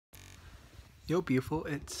Yo, beautiful.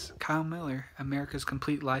 It's Kyle Miller, America's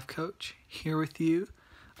Complete Life Coach, here with you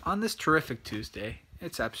on this terrific Tuesday.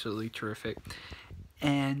 It's absolutely terrific.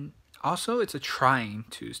 And also, it's a trying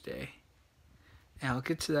Tuesday. And I'll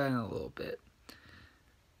get to that in a little bit.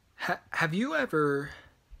 Have you ever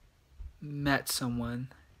met someone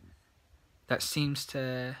that seems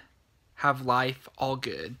to have life all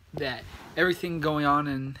good? That everything going on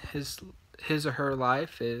in his or her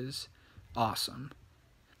life is awesome?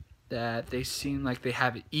 That they seem like they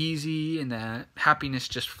have it easy and that happiness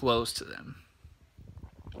just flows to them.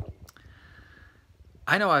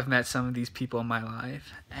 I know I've met some of these people in my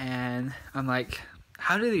life, and I'm like,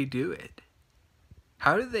 how do they do it?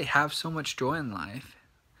 How do they have so much joy in life?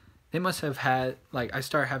 They must have had, I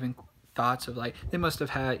start having thoughts of, they must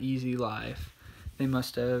have had easy life. They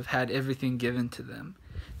must have had everything given to them.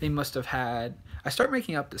 They must have had, I start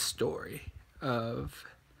making up the story of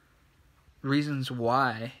reasons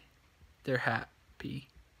why they're happy,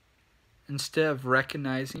 instead of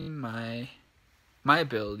recognizing my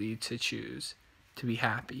ability to choose to be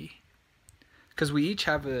happy. Because we each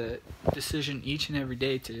have a decision each and every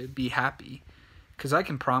day to be happy. Because I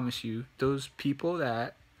can promise you, those people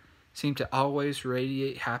that seem to always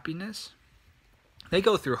radiate happiness, they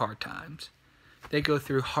go through hard times. They go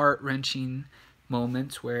through heart-wrenching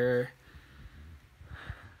moments where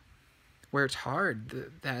it's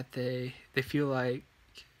hard, that they feel like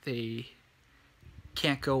they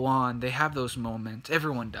can't go on. They have those moments.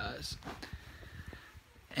 Everyone does.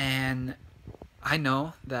 And I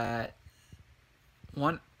know that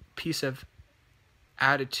one piece of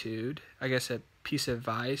attitude, I guess a piece of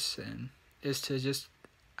advice, is to just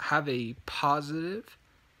have a positive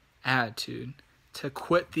attitude, to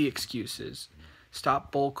quit the excuses.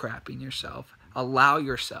 Stop bullcrapping yourself. Allow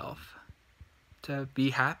yourself to be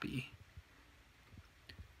happy.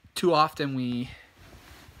 Too often we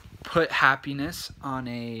put happiness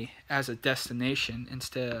as a destination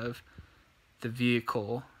instead of the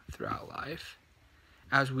vehicle throughout life.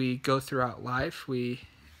 As we go throughout life, we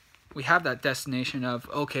have that destination of,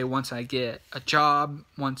 okay, once I get a job,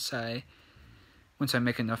 once I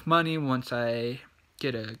make enough money, once I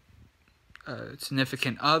get a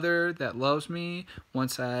significant other that loves me,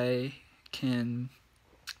 once I can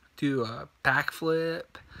do a backflip.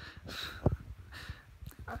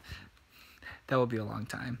 That will be a long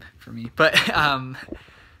time for me. But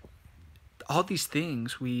all these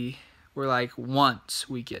things, we're like, once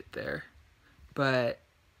we get there. But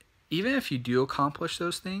even if you do accomplish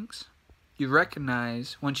those things, you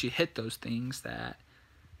recognize once you hit those things that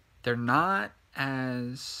they're not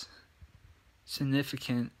as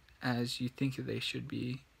significant as you think they should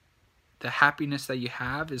be. The happiness that you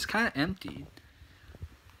have is kind of emptied.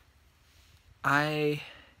 I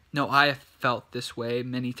know I have felt this way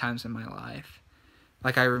many times in my life.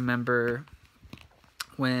 Like, I remember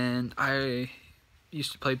when I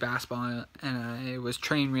used to play basketball and I was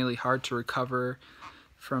training really hard to recover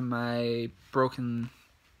from my broken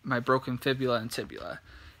fibula and tibia.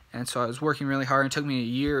 And so I was working really hard. It took me a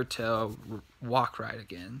year to walk right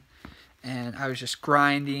again. And I was just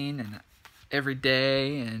grinding and every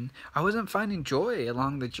day, and I wasn't finding joy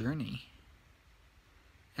along the journey.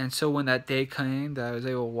 And so when that day came that I was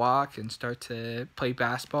able to walk and start to play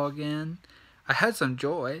basketball again, I had some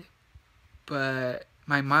joy, but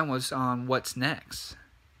my mind was on what's next.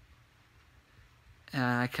 And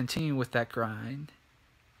I continued with that grind.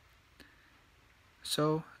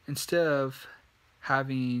 So instead of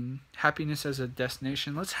having happiness as a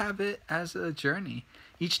destination, let's have it as a journey.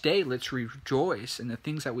 Each day, let's rejoice in the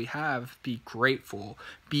things that we have. Be grateful.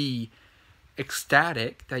 Be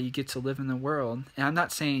ecstatic that you get to live in the world. And I'm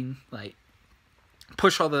not saying,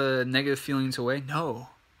 push all the negative feelings away. No.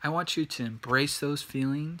 I want you to embrace those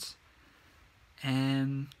feelings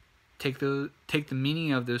and take the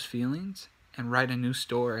meaning of those feelings and write a new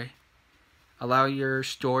story. Allow your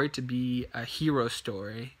story to be a hero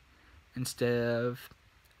story instead of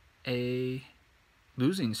a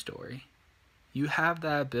losing story. You have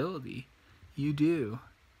that ability. You do.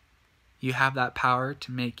 You have that power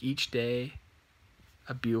to make each day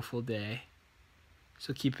a beautiful day.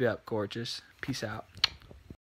 So keep it up, gorgeous. Peace out.